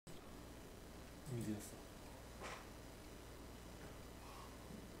이미 늦었어.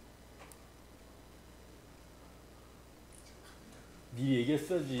 미리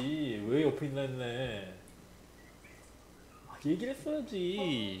얘기했어야지. 왜 옆에 있나 했네. 아, 얘기를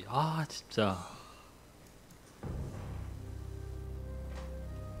했어야지. 아 진짜.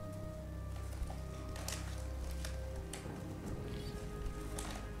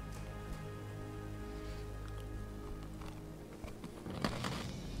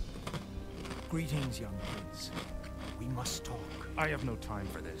 Greetings, young prince. We must talk. I have no time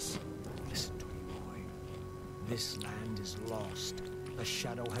for this. Listen to me, boy. This land is lost. The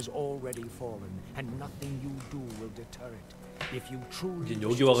shadow has already fallen, and nothing you do will deter it. If you truly 이제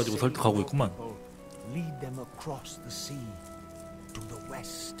여기 와가지고 설득하고 있구만. lead them across the sea to the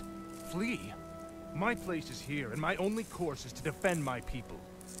west. Flee? My place is here, and my only course is to defend my people.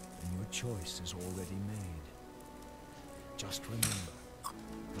 And your choice is already made. Just remember,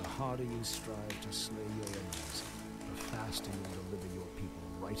 the harder you strive to slay your enemies, the faster you'll deliver your people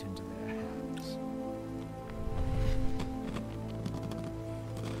right into their hands.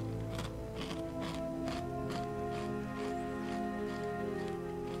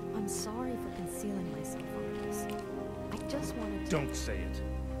 I'm sorry for concealing myself, Arthas. I just wanted to... Don't say it.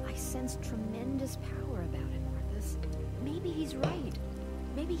 I sense tremendous power about him, Arthas. Maybe he's right.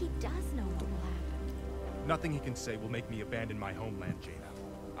 Maybe he does know what will happen. Nothing he can say will make me abandon my homeland, Jaina.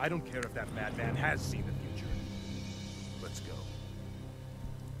 I don't care if that madman has seen the future. Let's go.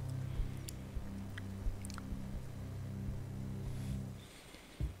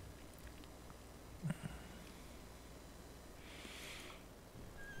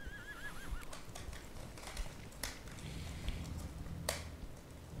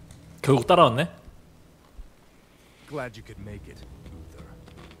 결국 따라왔네. Glad you could make it, Uther.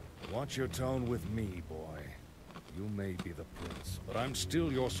 Watch your tone with me, boy. You may be the prince, but I'm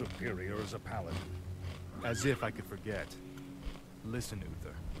still your superior as a paladin. As if I could forget. Listen,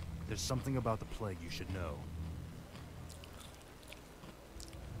 Uther. There's something about the plague you should know.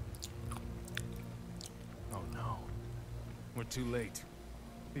 Oh no. We're too late.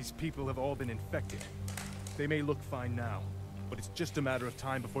 These people have all been infected. They may look fine now, but it's just a matter of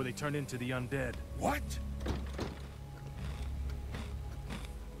time before they turn into the undead. What?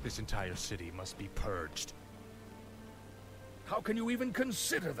 This entire city must be purged. How can you even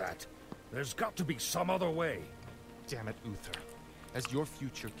consider that? There's got to be some other way. Damn it, Uther. As your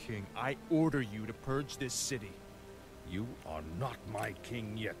future king, I order you to purge this city. You are not my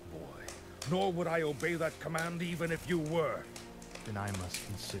king yet, boy. Nor would I obey that command even if you were. Then I must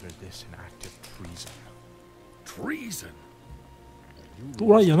consider this an act of treason. Treason?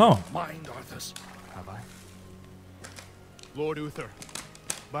 또라이잖아. Mind, Arthas. Have I? Lord Uther,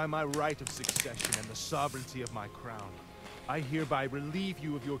 by my right of succession and the sovereignty of my crown, I hereby relieve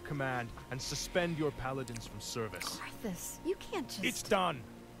you of your command and suspend your paladins from service. Arthas, you can't just... It's done!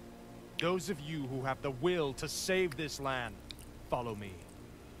 Those of you who have the will to save this land, follow me.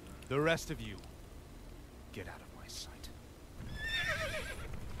 The rest of you, get out of my sight.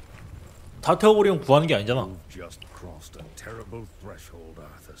 다 태워버리면 구하는 게 아니잖아. You've just crossed a terrible threshold,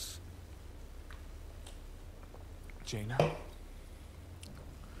 Arthas. Jaina?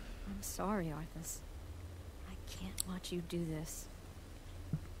 I'm sorry, Arthas. I can't watch you do this.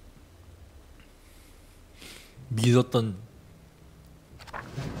 믿었던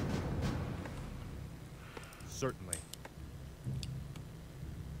Certainly.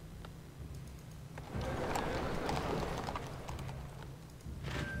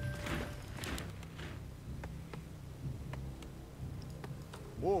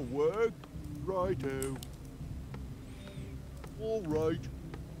 More work? Righto. All right.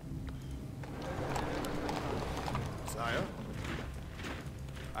 Sire?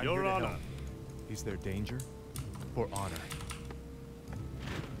 I'm Your here to Honor. help. Is there danger? For honor.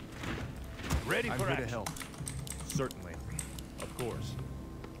 Ready I'm for here to action. help. Certainly. Of course.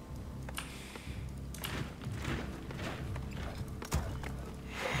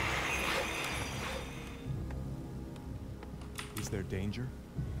 Is there danger?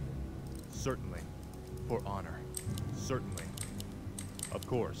 Certainly. For honor. Certainly. Of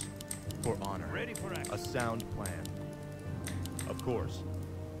course. For honor. Ready for action. A sound plan. Of course.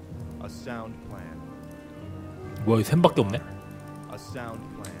 A sound plan. 뭐야, 샘밖에 없네. A sound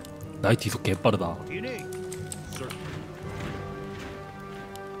plan. 나의 뒤속 개빠르다. What do you need? Certainly.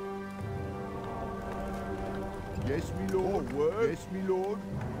 Yes, me lord. Yes, me lord.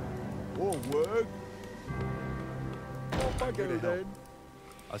 More work. Off I go Here to then.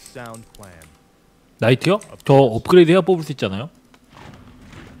 A sound plan. 나이트요? 저 업그레이드 해야 뽑을 수 있잖아요.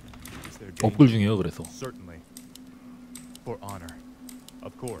 Is there danger? 업글 중이에요, 그래서. Certainly. For honor.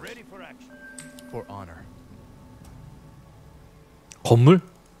 Of course. Ready for action. For honor. 건물?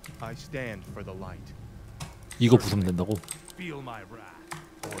 I stand for the light. 이거 부수면 된다고? Feel my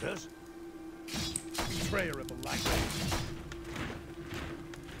wrath. Orders? Betrayer of the light.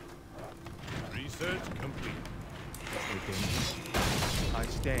 Research complete. I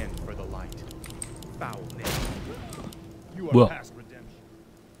stand for the light. Foul name. You are 뭐야? past redemption.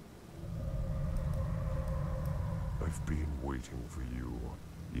 I've been waiting for you,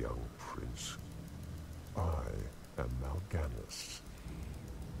 young prince. I am Mal'Ganis.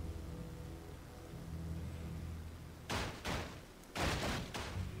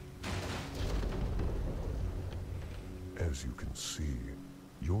 As you can see,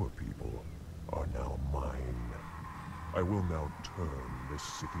 your people are now mine. I will now turn this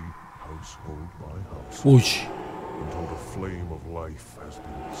city household by household 오이씨. until the flame of life has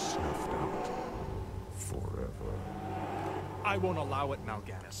been snuffed out forever. I won't allow it,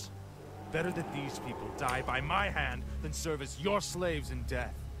 Mal'Ganis. Better that these people die by my hand than serve as your slaves in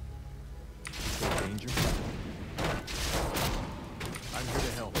death. Danger? I'm here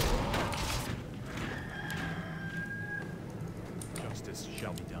to help. Justice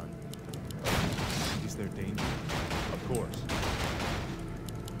shall be done. Is there danger? Of course.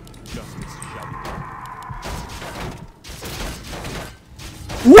 Justice shall be done.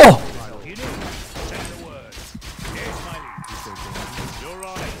 우와! You do. Say the word. Here's my lead. Is there danger? You're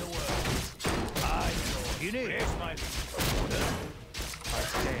on. Say the word. I know. You need. Here's my lead. I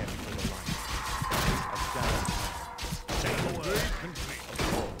stand for the light. I stand. Say the word.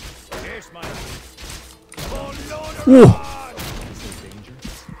 Here's my lead. Oh, Lord of 우와! God! Is there danger?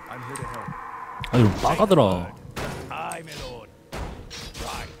 I'm here to help. 아니 빠가더라. Aye, my lord.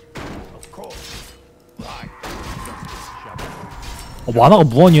 Right. Of course. Right. Justice shall be done. 만화가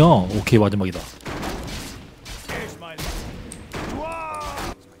무한이야. 오케이 마지막이다. Here's my lead.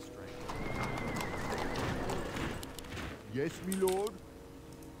 Whoa! Is my strength. Yes, me lord.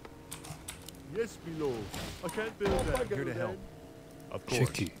 Yes, me lord. I can't build I'm that. here to help. Of course.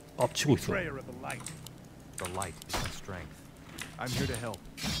 새끼 깝치고 있어. Betrayer of the light. The light is my strength. I'm here to help.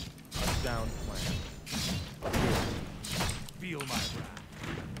 A sound plan. Feel my wrath.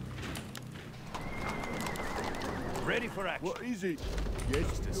 Ready for action. What is it? Yes,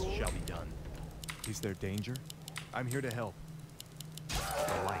 Justice lord. shall be done. Is there danger? I'm here to help.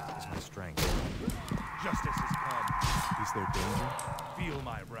 The light is my strength. Justice has come. Is there danger? Feel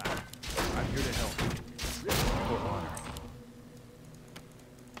my wrath. I'm here to help. For honor.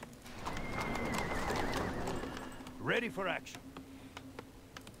 Ready for action.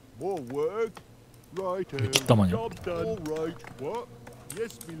 More work. Right. 뒷담화냐? Job done. All right. What?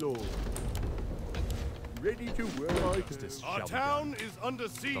 Yes, me lord. Ready to work. Justice Right. shall be done. is under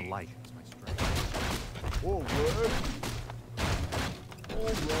siege. The light is my strength. More work. All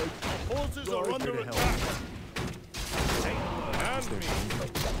right. Forces Right. are under Here to attack. Say the word. And Is there me. danger?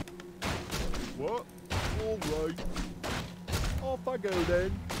 What? All right. Off I go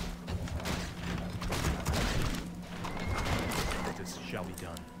then. Justice shall be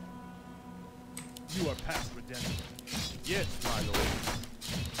done. You are past redemption. Yes, my lord.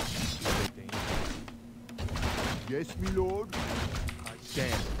 Is there danger? Yes, me lord. I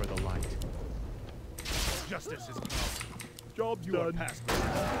stand for the light. Justice is come. Job You are done. past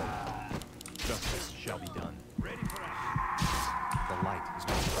redemption. Justice shall be done. Ready for action. The light is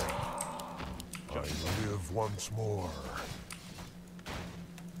my strength. I live once more.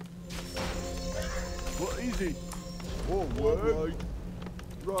 What is it? More work.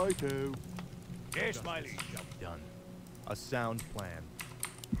 Righto. Yes, my lead shall be done. A sound plan.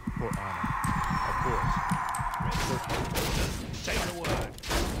 For honor. Of course. Say the word.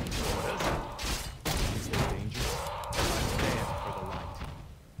 Orders. Is there danger? I stand for the light.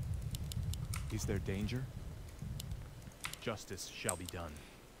 Is there danger? Justice shall be done.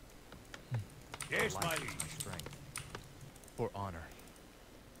 Yes, my lead. Strength. For honor.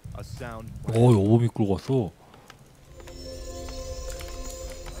 A sound plan. 어 여범이 끌고 왔어.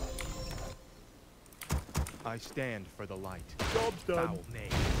 I stand for the light. Job's done. Foul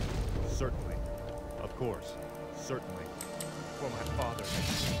name. Certainly. Of course. Certainly. For my father. Is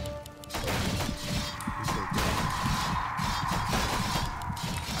there danger?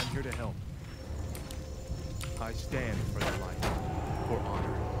 I'm here to help. I stand for the light. For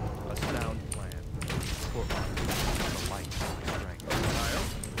honor. A sound plan. For honor. The light is my strength.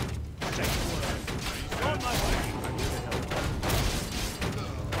 Say the word. On my way. I'm here to help.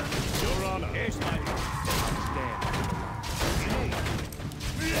 Your honor. Here's my lead. Stand for the light.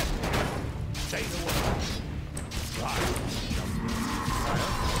 Say the word. Right.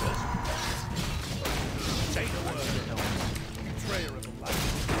 Say the word. Betrayer of the light.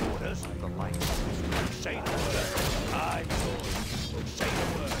 Orders. The light.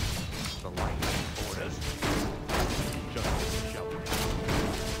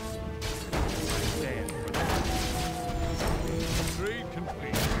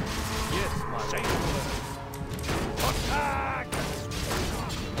 complete. Yes, my say the word. Attack!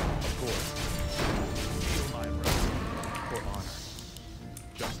 Of course. Feel my wrath. For honor.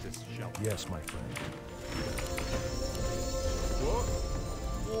 Justice shall be. Yes, my friend. What?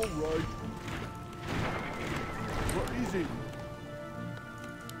 All right. What is it?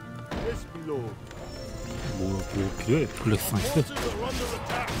 Yes, my lord. 뭐 필요해? 블랙스미스? Forces are under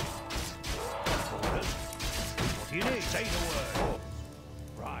attack. Orders. What do you need? Say the word.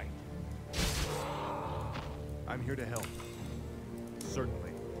 Right. I'm here to help.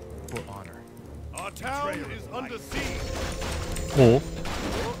 Certainly. For honor. Our town is under siege. 어?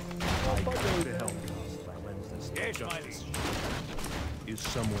 I'm here to help. Yes, my liege. Is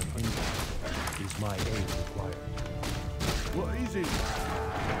someone injured? Is my aid required? What is it?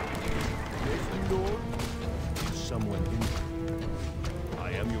 Yes, my lord. Is someone injured?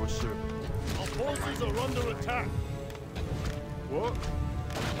 I am your servant. Our forces are under attack. What?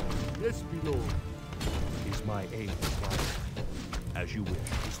 Yes, my lord. Is my aid required? As you wish.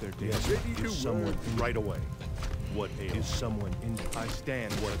 Is there danger? Yes, ready to Is someone work. right away? What ails? Is someone injured? I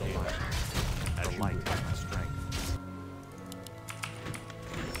stand What for the ails? light. As The you light wish. is my strength.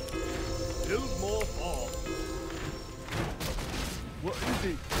 Build more falls. What is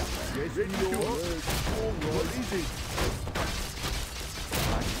it? Yes, my lord. All right. What is it?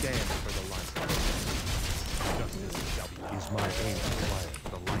 I stand for the light. Justice shall be done. Is my aid required?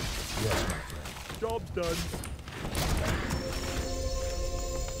 The light. Yes, my friend. Job's done.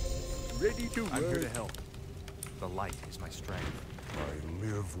 Ready to work. I'm here to help. The light is my strength. I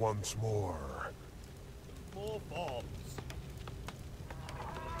live once more. More bombs.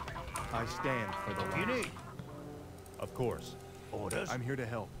 I stand for the light. You need. Of course. Orders. I'm here to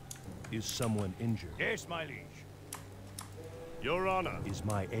help. Is someone injured? Yes, my liege. Your honor. Is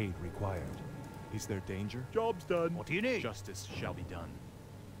my aid required? Is there danger? Job's done. What do you need? Justice shall be done.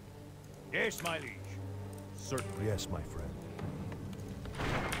 Yes, my liege. Certainly. Yes, my friend.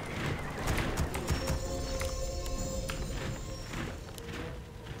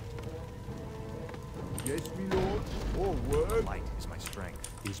 Yes, my lord. All work. Light is my strength.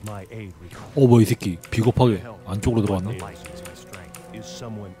 Is my aid required? 어 뭐 이 새끼 비겁하게 안쪽으로 The 들어왔네? light is my strength. Is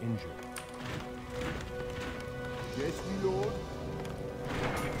someone injured? Yes, my lord.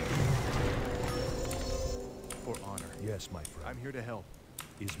 For honor. Yes, my friend. I'm here to help.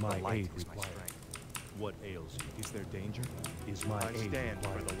 Is The my light aid is my required? strength. What ails you? Is there danger? Is my I aid stand for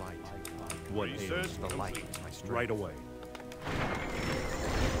required? the light. What Research ails you? the light is my strength. Right away.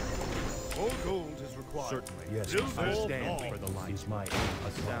 All gold is required. Certainly. Yes, I my friend. stand for the light. Is my aid A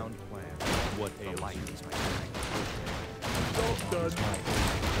required? sound plan. What The ails light you? is my strength. Job's done. Is my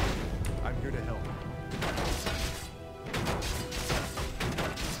aid I'm here to help.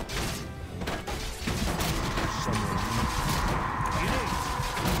 someone injured? You need.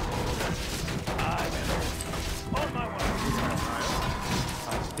 I'm on my way.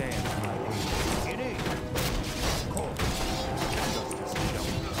 I stand. My aid. You need. Call. Justice shall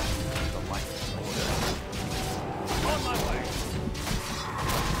be done. The light is my strength. On my way.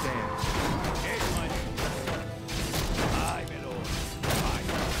 I stand. Yes, my liege. Aye, my lord. Aye.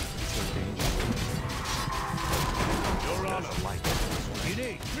 Is there danger? Your honor. Light. You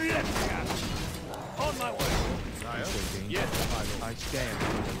need. Let me out. On my way. Sire? Is there danger? Yes, my lord. I stand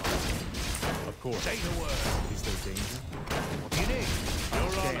for the light. Of course. Say the word. Is there danger? What do you need?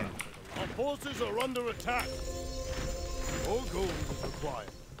 Your honor. Our forces are under attack. More gold is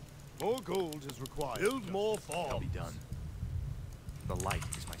required. More gold is required. Build more forts. Shall be done. The light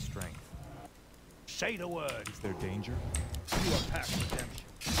is my strength. Say the word. Is there danger? You are past redemption.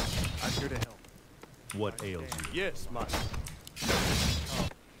 I'm here to help. What ails you? Yes, my.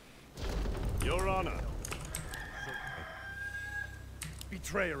 Your honor.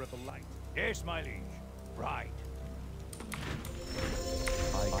 Betrayer of the light. Yes, my liege. Right.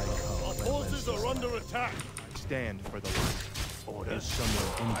 I come. Our forces are under attack. I stand for the light. Order. Is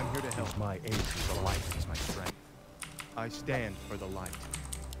someone injured? I'm here to help. Is my aid The required? light is my strength. I stand for the light.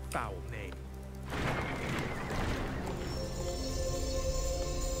 Foul name.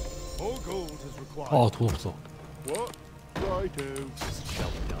 More gold is required. 아 돈 없어. What? Righto. This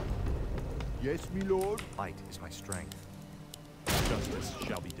shall be done. Yes, my lord. Light is my strength. Justice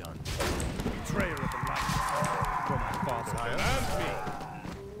shall be done. Betrayer of the light. For my father. Command me.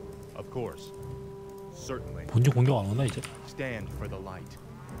 Of course. Certainly. 본진 공격 안 오나 이제? Stand for the light.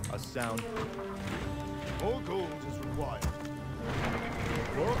 A sound. More gold is required.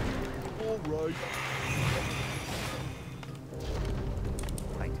 What? All right.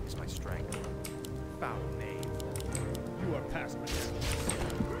 Light is my strength. Foul name. You are past redemption.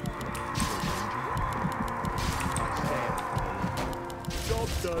 I stand for the light. Job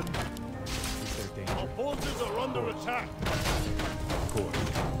done. Is there danger? Our forces are under attack. Of course.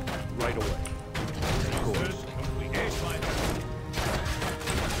 Right away. Of course.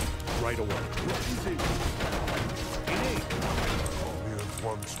 Right away. What is it? Live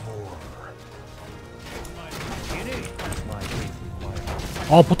once more. My faith required.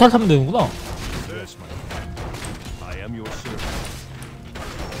 아 보탈 타면 되는구나. Yes, my friend. I am your servant.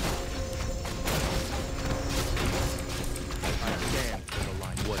 I stand for the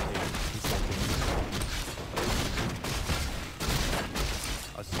line. What is that danger?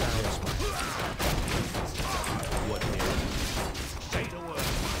 A sound. Yes, my friend. What is? Say the word.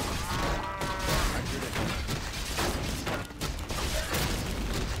 I'm here to help.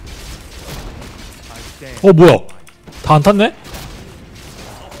 I stand. 어 뭐야? 다 안 탔네?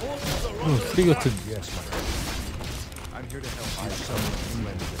 쓰레기 같은. Yes, my friend. I'm here to help. I summon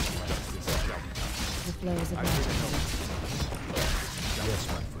tremendous justice shall be done. The flows of I'm here to help. magic. Yes,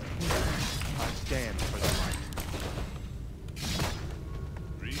 my friend. I stand for the light.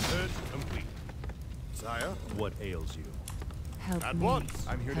 Research complete. Sire, What ails you? Help at me. once.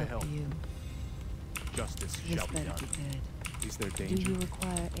 I'm here to help. you. Justice This shall be better done. be good. Is there Do danger? you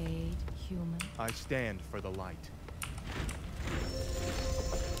require aid, human? I stand for the light.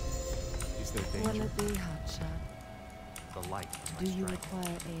 Is there Will danger? it be hotshot? The light is Do my you strength.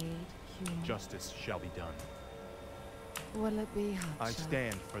 require aid, human? Justice shall be done. Will it be hotshot? I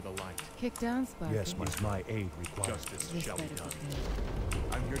stand for the light. Kick down, Sparky. Is my aid required? Justice This shall be better done. be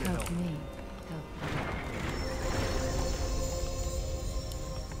good. I'm here to Help help. me. Help me.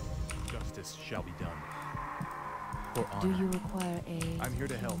 Justice shall be done. For Do honor. you require aid? I'm here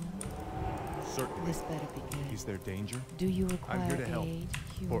to help. human? Certainly. This better be good. Is there danger? Do you require I'm here to help. aid,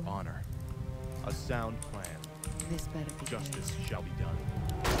 For human? honor. A sound plan. This better be Justice shall be done.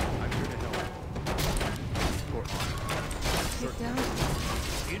 I'm here to help. For honor. good. Kick down.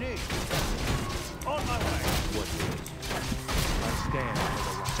 you need. On my way. What is? I stand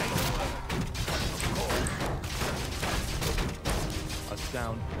for the light. A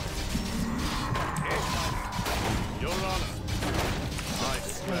sound plan. Your Honor. My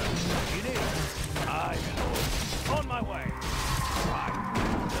dispatch. You need. I am on my way.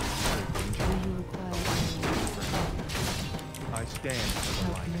 Do you require aid? I stand for the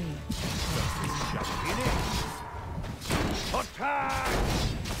Help light. me. Justice shall be You need. Attack!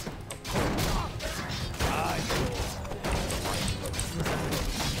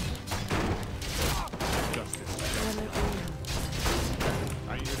 justice. Will it be hotshot?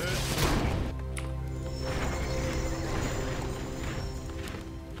 Are you hurt?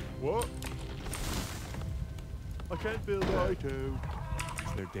 What? I can't build right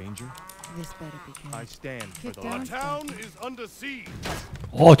Is there danger? This better be good. I stand for Kick the down. Our light. town is under siege.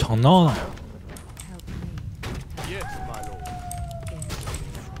 어 장난하나? Help me. Yes, my lord.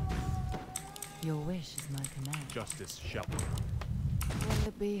 Your wish is my command. Justice shall be done. Will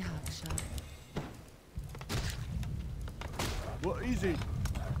it be hotshot? What is it?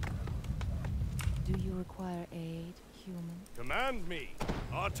 Do you require aid, human? Command me.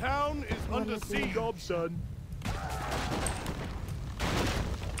 Our town is Will under it be siege. Job done.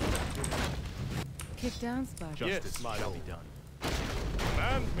 Kick down, Sparky. Yes, Justice my shall lord. be done.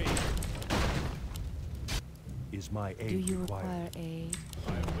 Command me. Is my Do you require aid?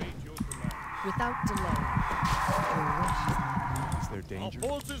 I await your command. Without delay. Your wish is my command. Is there Our danger?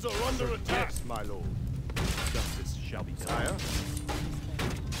 forces are under attack. Yes, my lord. Justice shall be done. Sire,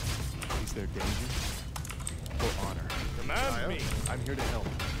 Is there danger? For honor. command me. I'm here to help.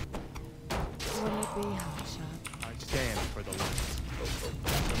 Will it be hotshot? I stand for the light.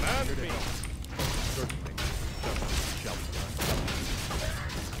 Command Here to me. help. Certainly. Justice shall be done.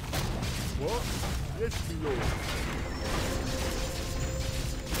 What? Yes, my lord.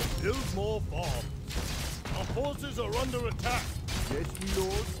 Build more bombs. Our forces are under attack. Yes, my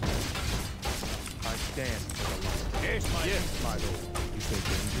lord. I stand for the light. Yes, my lord. Is there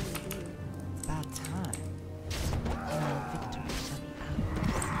danger? About time. Now victory shall be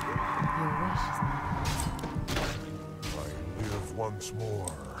ours. Your wish is my command. I live once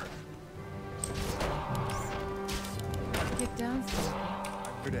more. Kick down, Sparky.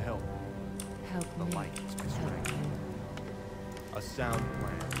 I'm here to help. Help The me. light is my Help strength. you. A sound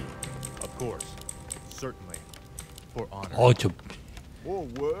plan. Of course. Certainly. For honor. 어저 More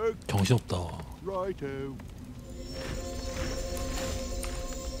work. 정신없다. Righto.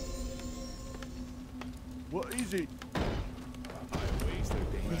 What is it? Is there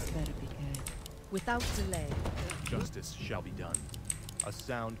danger? This better be good. Without delay. Justice shall be done. A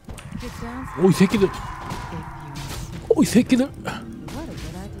sound plan. Kick down, 오 이 새끼들. if you insist. 오 이 새끼들. What a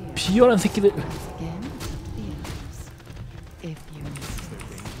good idea. 비열한 새끼들. Once again, the others. If you insist.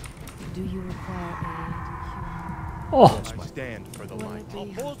 Do you require aid, human? 어. I stand for the Will light. it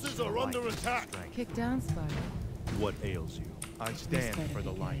be Forces are under attack. Kick down, Sparky. What ails you? I stand better for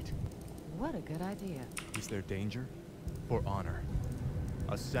the be light. What a good idea. Is there danger? For honor?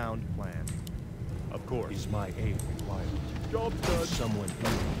 A sound plan. Of course. Is my aid required? Job done. Someone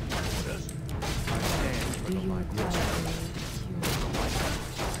orders. I stand for Do the you light. require aid, human?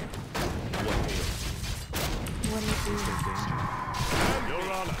 What ails you? Will it be Is there danger? Your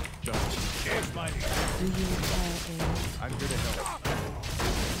Honor. Justice. Here's my Do you require aid? I'm here to help.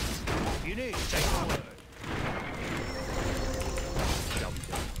 You need take the word. Shall be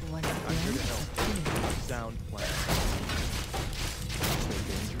done. Once I'm here to again, help. a feeling. A sound plan. Is there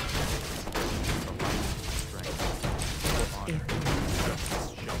danger? The light. Strength. For honor. Justice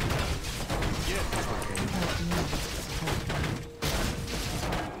shall be done. Yes. Is there danger? Help me, help me.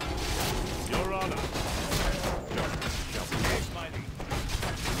 Your Honor. Justice shall be done. Here's my lead.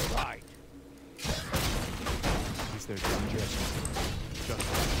 Right. Is there danger?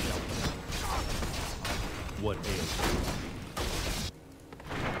 Justice shall be done. What ails you?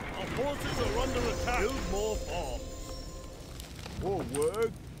 Our forces are under attack. Build more bombs. More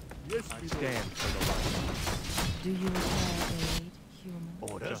work. Yes, I me stand for the light. Do you require aid, human?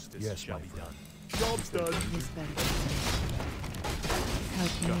 Orders. Justice shall be done. Lord. Job's done. This better be done.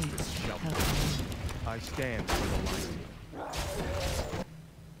 Help me, Justice shall be help done. me. I stand for the light.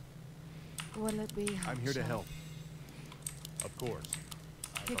 Will it be I'm here to hot help. Of course.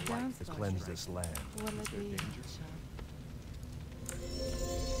 shot? Kick down, To Sparky. cleanse this land. Will it there be danger? hot shot?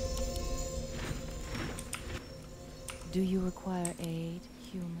 Do you require aid,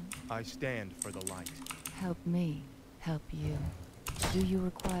 human? I stand for the light. Help me, help you. Do you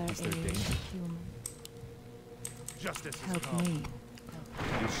require Is there aid, danger? human? Justice has Help come. me.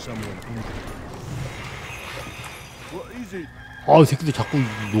 Is someone injured? What is it? 아, 이 새끼들 자꾸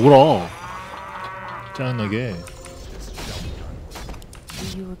놀아. 짜증나게. Justice shall be done. Do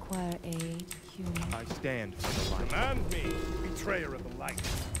you require aid, human? I stand for the light. Command me, betrayer of the light.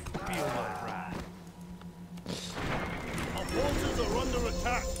 Feel my wrath. Our forces are under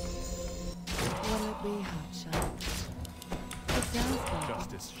attack. Will it be hot shot? Kick down, Sparky.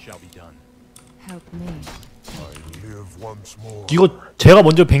 Justice shall be done. Help me. I live once more. 이거 제가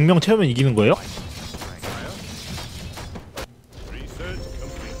먼저 100명 채우면 이기는 거예요? Research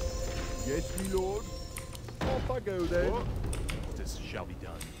complete. Yes, me lord. Off I go then. Justice shall be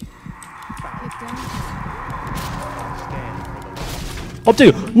done. Kick down. Stand for the light. 갑자기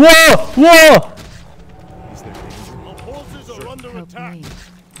와! Is there danger? Our forces are under Help attack. me.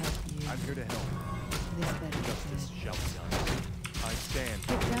 Help you. I'm here to help. This better be Justice done. shall be done. I stand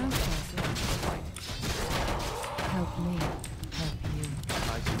for Kick down, Sparky. the light. Help me. Help you.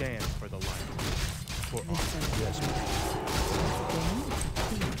 I stand for the light. For This honor. better be done. Again,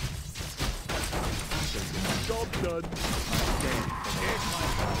 fear. Job done. Stand for the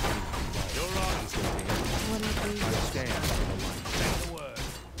light. Your Honor. Is there danger? Will it be I stand for the light. Take the word.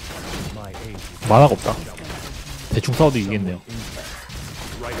 My aid is 만화가 없다. 대충 싸워도 이기겠네요.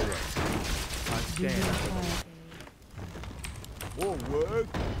 right away. I Do you stand for the require light. aid? More work.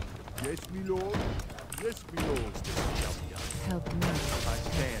 Yes, me lord. Yes, me lord. Shall be done. Help me. I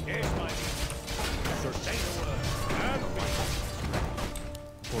stand Here's my lead. Take the word. Command me.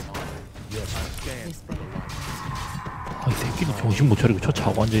 for honor. Yes, I stand This for the better be light. 아, 이 새끼들 정신 못 차리고 저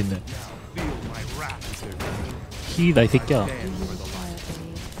자고 앉아 있네. Feel my wrath. Is there danger? 희다 이 새끼야. Do Stand you for the light. require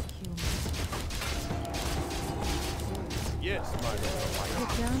aid, human? Yes, my lord.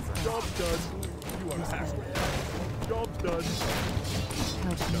 Kick down, Sparky. Job done. You are This past better be redemption. Job's done.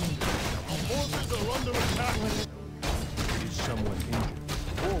 Help me. Our forces are under attack. Will it Is someone injured?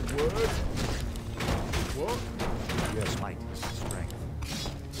 More work. What? Yes, might. Strength.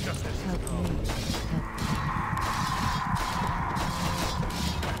 Justice. help me? Help me.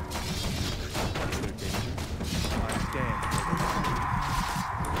 Is there danger? I stand for the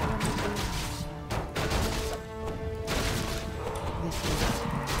light.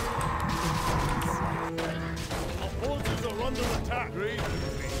 Our forces are under attack.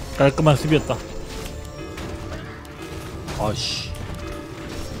 깔끔한 수비였다. 아씨.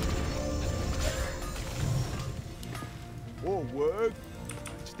 More work.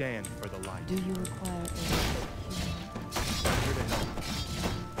 Stand for the light. Do you require aid? I'm here to help.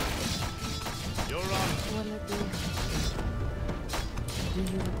 Your Honor. Will it be? Do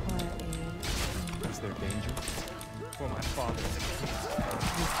you require aid? Is there danger? For my father. This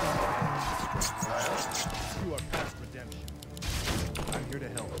better You are past redemption. I'm here to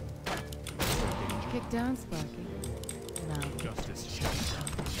help. Is there danger? be. Kick down, Sparky. Now, Justice shall be done.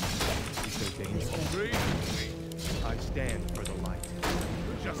 Is there this danger? better. Agree. I stand for the light.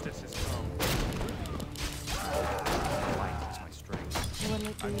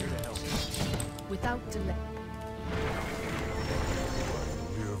 I'm here to help. Without delay.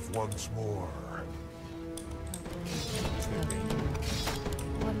 Live once more.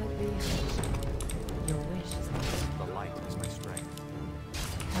 What would be your wish? The light is my strength.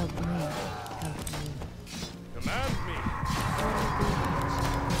 Help me. Help me. Command me.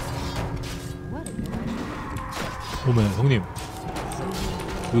 What a good idea. 오메 형님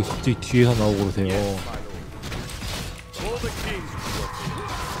왜 갑자기 뒤에서 나오고 그러세요? Yes, my lord. All the kings will work for you.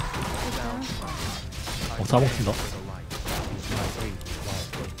 싸먹힌다. The light is my aid.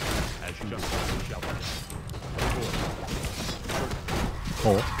 As you shall be done. Of course. 어?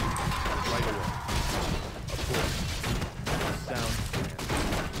 Right away. Of course. Sound plan.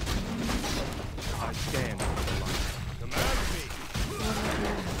 I stand for the light. Command me.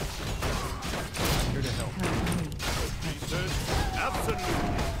 I'm here to help. He says, absolutely.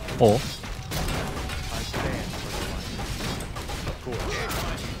 어? I stand for the light. Of course.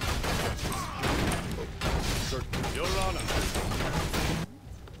 Certainly. Your Honor.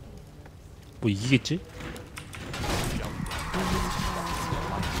 뭐 이기겠지?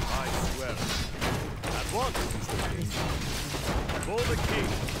 I swear. At once. For the king.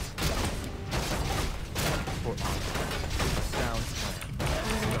 For honor. Sound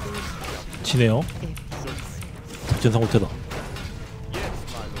plan. 지네요. 작전 상태다. Yes,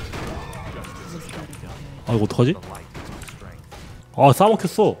 my lord. Justice shall be done. 아 이거 어떡하지? The light is my strength. 아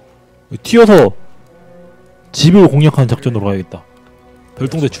싸먹혔어. 튀어서 집을 공략하는 작전으로 가야겠다.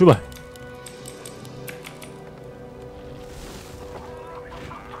 별동대 출발.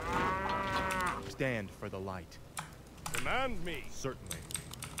 Stand for the light. Command me. Certainly.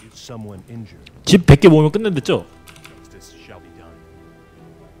 Is someone injured? 집 100개 모으면 끝낸댔죠? Justice shall be done.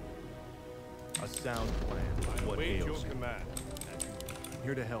 A sound plan. What ails your command?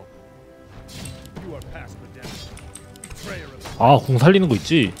 Here to help. You are past redemption. Betrayer of the 아 궁 살리는 거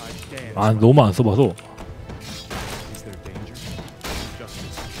있지? I stand. 아 너무 안 써봐서. Is there danger?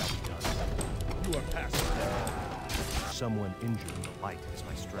 Justice shall be done. You are past redemption. Someone injured. The light is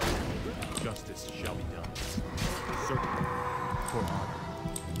my strength. Justice shall be done. Certainly. For honor.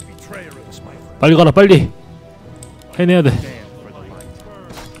 Betrayer is my friend. 빨리 가라 빨리. 해내야 돼. Stand for the light.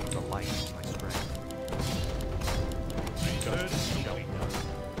 The light is my strength. Justice shall be done.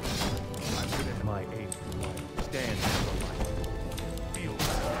 I'm good at my aid for the light. Stand for the light. Feel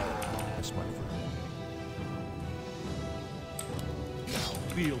as my friend. Now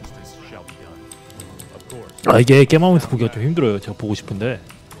feels this shall be done. Of course. 아 이게 게임하면서 보기가 좀 힘들어요. 제가 보고 싶은데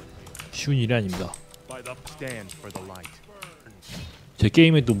쉬운 일이 아닙니다. By the stand for the light. 제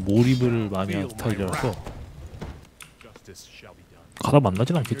게임에 또 몰입을 많이 하는 스타일이라서 Justice shall be done. 가다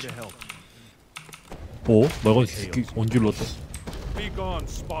만나진 Here 않겠지. to help. 오? 내가 이 새끼 언제 일렀다. Be gone,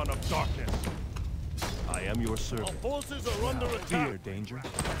 spawn of darkness. I am your servant. Our forces are under attack. Fear danger?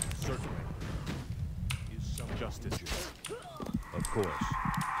 Certainly. Is some justice? Of course.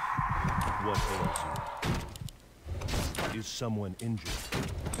 What ails you? Is someone injured?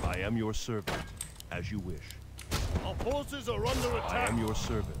 I am your servant, as you wish. Our forces are under attack. I am your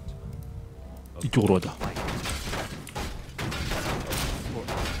servant. 이쪽으로 가자.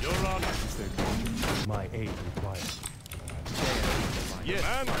 Your Honor. Is there danger? My aid required. Yes,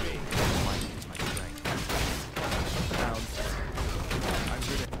 and me. Light is my strength. Sound. I'm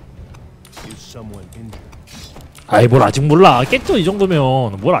good at. Is someone injured? 아이 뭘 아직 몰라. 깼죠 이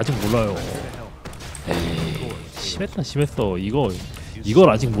정도면 뭘 아직 몰라요. Here to help. 에이 심했다 심했어. 이걸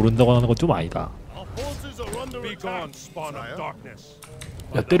아직 모른다고 하는 건 좀 아니다. Our forces are under attack. Be gone, spawn of darkness.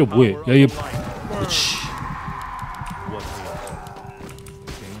 야 때려 뭐해? 야 얘 그렇지. What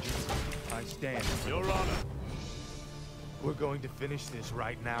danger? I stand. Your Honor. We're going to finish this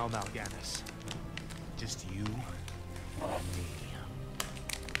right now, Mal'Ganis. Just you and me.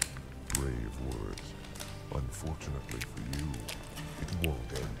 Brave words. Unfortunately for you, it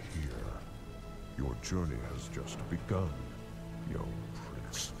won't end here. Your journey has just begun, young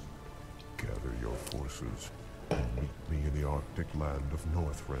prince. Gather your forces and meet me in the Arctic land of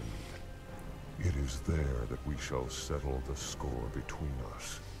Northrend. It is there that we shall settle the score between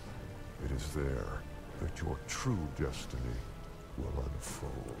us. It is there that your true destiny will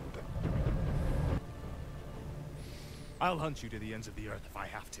unfold. I'll hunt you to the ends of the earth if I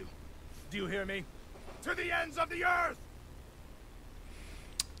have to. Do you hear me? To the ends of the earth!